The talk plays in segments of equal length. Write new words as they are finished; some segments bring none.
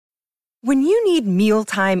When you need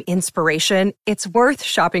mealtime inspiration, it's worth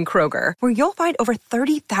shopping Kroger, where you'll find over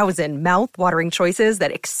 30,000 mouth-watering choices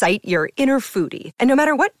that excite your inner foodie. And no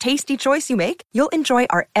matter what tasty choice you make, you'll enjoy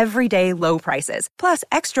our everyday low prices, plus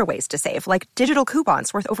extra ways to save, like digital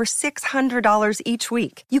coupons worth over $600 each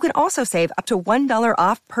week. You can also save up to $1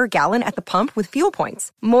 off per gallon at the pump with fuel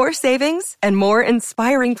points. More savings and more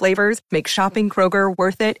inspiring flavors make shopping Kroger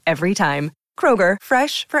worth it every time. Kroger,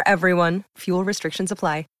 fresh for everyone. Fuel restrictions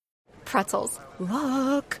apply. Pretzels.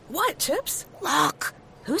 Look. What, Chips? Look.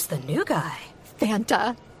 Who's the new guy?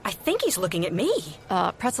 Fanta. I think he's looking at me.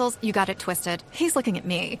 Pretzels, you got it twisted. He's looking at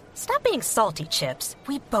me. Stop being salty, Chips.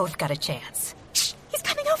 We both got a chance. Shh, he's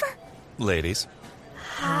coming over. Ladies.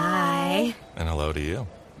 Hi. And hello to you.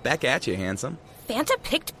 Back at you, handsome. Fanta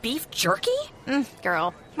picked beef jerky?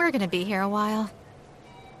 Girl, we're gonna be here a while.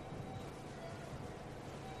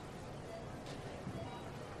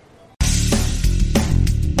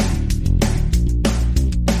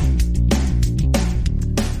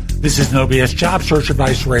 This is No BS Job Search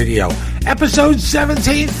Advice Radio, episode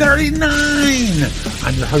 1739.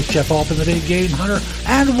 I'm your host, Jeff Altman, the Big Game Hunter,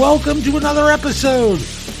 and welcome to another episode.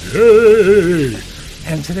 Yay!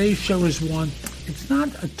 And today's show is one, it's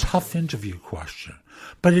not a tough interview question,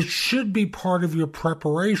 but it should be part of your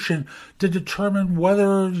preparation to determine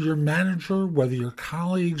whether your manager, whether your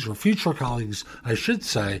colleagues, or future colleagues, I should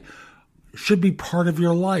say, should be part of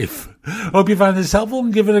your life. Hope you find this helpful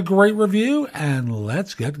and give it a great review, and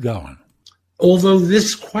let's get going. Although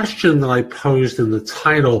this question that I posed in the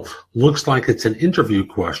title looks like it's an interview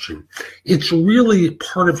question, it's really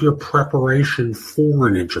part of your preparation for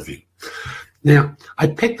an interview. Now, I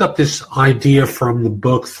picked up this idea from the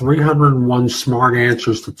book 301 Smart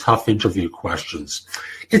Answers to Tough Interview Questions.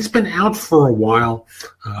 It's been out for a while.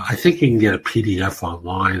 I think you can get a PDF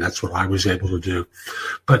online. That's what I was able to do.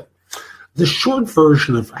 But the short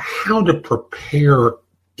version of how to prepare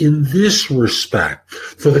in this respect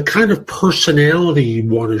for the kind of personality you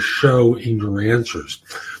want to show in your answers,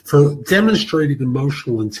 for demonstrating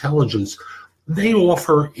emotional intelligence, they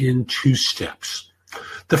offer in 2 steps.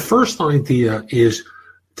 The first idea is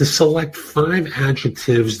to select 5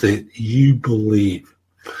 adjectives that you believe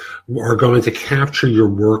are going to capture your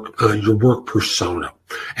work persona.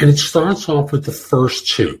 And it starts off with the first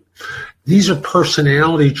 2. These are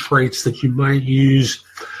personality traits that you might use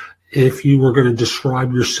if you were going to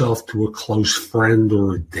describe yourself to a close friend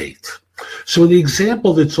or a date. So in the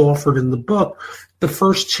example that's offered in the book, the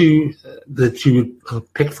first 2 that you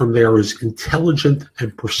would pick from there is intelligent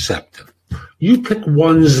and perceptive. You pick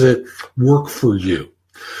ones that work for you.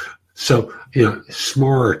 So,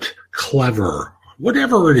 smart, clever,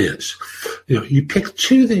 whatever it is. You pick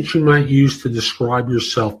 2 that you might use to describe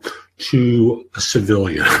yourself to a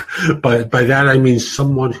civilian. By that I mean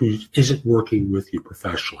someone who isn't working with you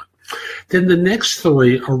professionally. Then the next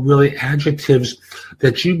 3 are really adjectives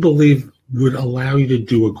that you believe would allow you to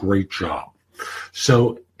do a great job.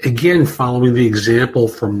 So again, following the example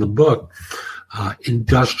from the book,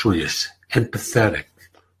 industrious, empathetic,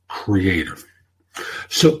 creative.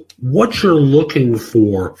 So what you're looking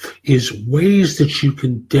for is ways that you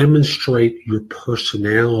can demonstrate your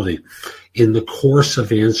personality in the course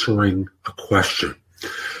of answering a question.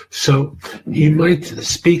 So you might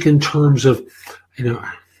speak in terms of,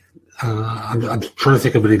 I'm trying to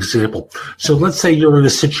think of an example. So let's say you're in a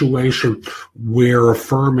situation where a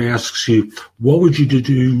firm asks you, what would you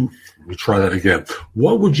do? Let me try that again.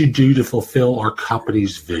 What would you do to fulfill our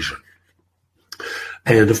company's vision?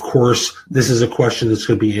 And of course, this is a question that's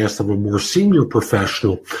going to be asked of a more senior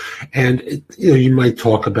professional. And, you might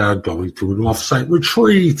talk about going to an offsite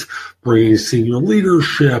retreat, bringing senior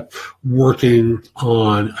leadership, working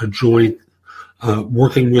on a joint,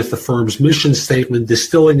 working with the firm's mission statement,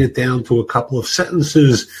 distilling it down to a couple of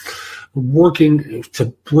sentences, working to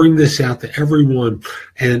bring this out to everyone.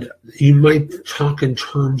 And you might talk in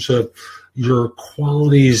terms of your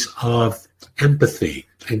qualities of empathy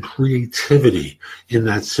and creativity in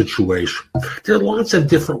that situation. There are lots of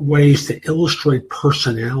different ways to illustrate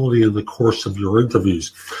personality in the course of your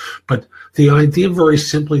interviews. But the idea very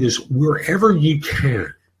simply is wherever you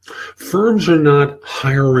can, firms are not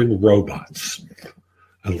hiring robots.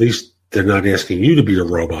 At least they're not asking you to be a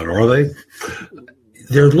robot, are they?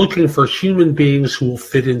 They're looking for human beings who will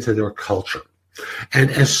fit into their culture. And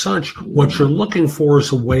as such, what you're looking for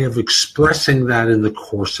is a way of expressing that in the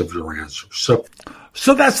course of your answers.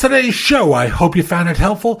 So that's today's show. I hope you found it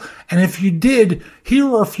helpful. And if you did, here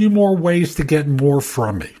are a few more ways to get more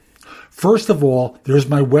from me. First of all, there's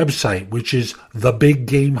my website, which is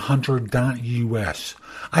thebiggamehunter.us.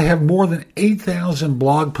 I have more than 8,000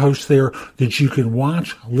 blog posts there that you can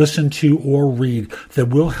watch, listen to, or read that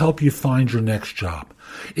will help you find your next job.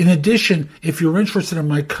 In addition, if you're interested in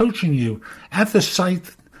my coaching you, at the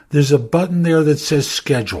site, there's a button there that says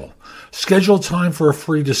schedule. Schedule time for a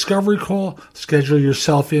free discovery call. Schedule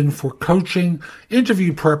yourself in for coaching,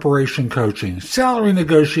 interview preparation coaching, salary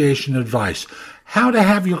negotiation advice, how to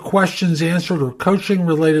have your questions answered, or coaching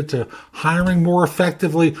related to hiring more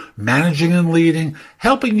effectively, managing and leading,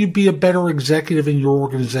 helping you be a better executive in your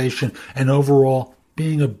organization, and overall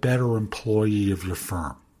being a better employee of your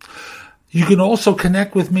firm. You can also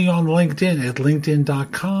connect with me on LinkedIn at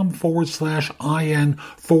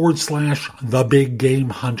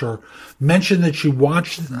linkedin.com/IN/TheBigGameHunter. Mention that you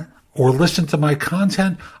watch or listen to my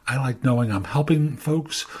content. I like knowing I'm helping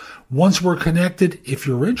folks. Once we're connected, if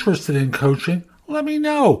you're interested in coaching, let me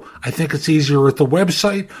know. I think it's easier at the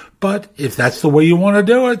website, but if that's the way you want to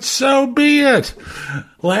do it, so be it.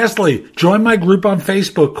 Lastly, join my group on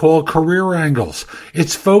Facebook called Career Angles.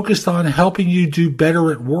 It's focused on helping you do better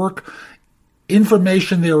at work.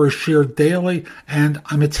 Information there is shared daily, and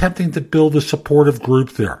I'm attempting to build a supportive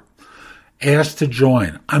group there. Ask to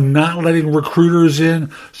join. I'm not letting recruiters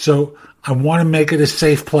in, so I want to make it a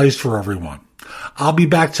safe place for everyone. I'll be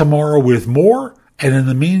back tomorrow with more, and in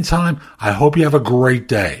the meantime, I hope you have a great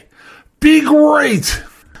day. Be great!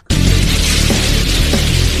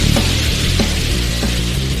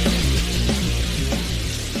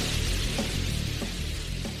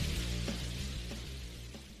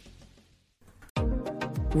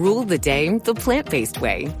 Rule the day the plant-based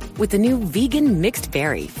way with the new vegan mixed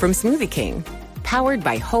berry from Smoothie King. Powered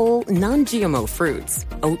by whole, non-GMO fruits,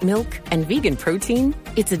 oat milk, and vegan protein,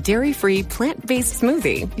 it's a dairy-free, plant-based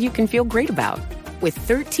smoothie you can feel great about. With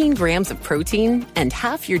 13 grams of protein and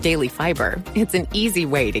half your daily fiber, it's an easy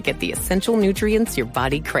way to get the essential nutrients your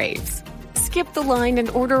body craves. Skip the line and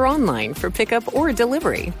order online for pickup or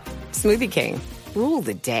delivery. Smoothie King. Rule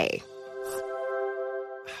the day.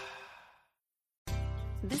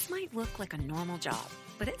 This might look like a normal job,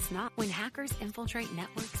 but it's not. When hackers infiltrate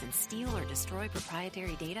networks and steal or destroy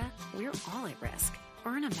proprietary data, we're all at risk.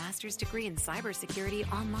 Earn a master's degree in cybersecurity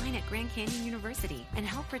online at Grand Canyon University and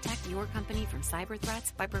help protect your company from cyber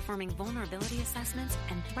threats by performing vulnerability assessments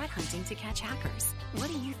and threat hunting to catch hackers. What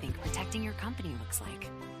do you think protecting your company looks like?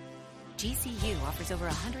 GCU offers over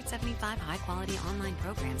 175 high-quality online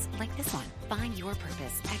programs like this one. Find your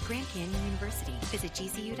purpose at Grand Canyon University. Visit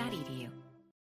gcu.edu.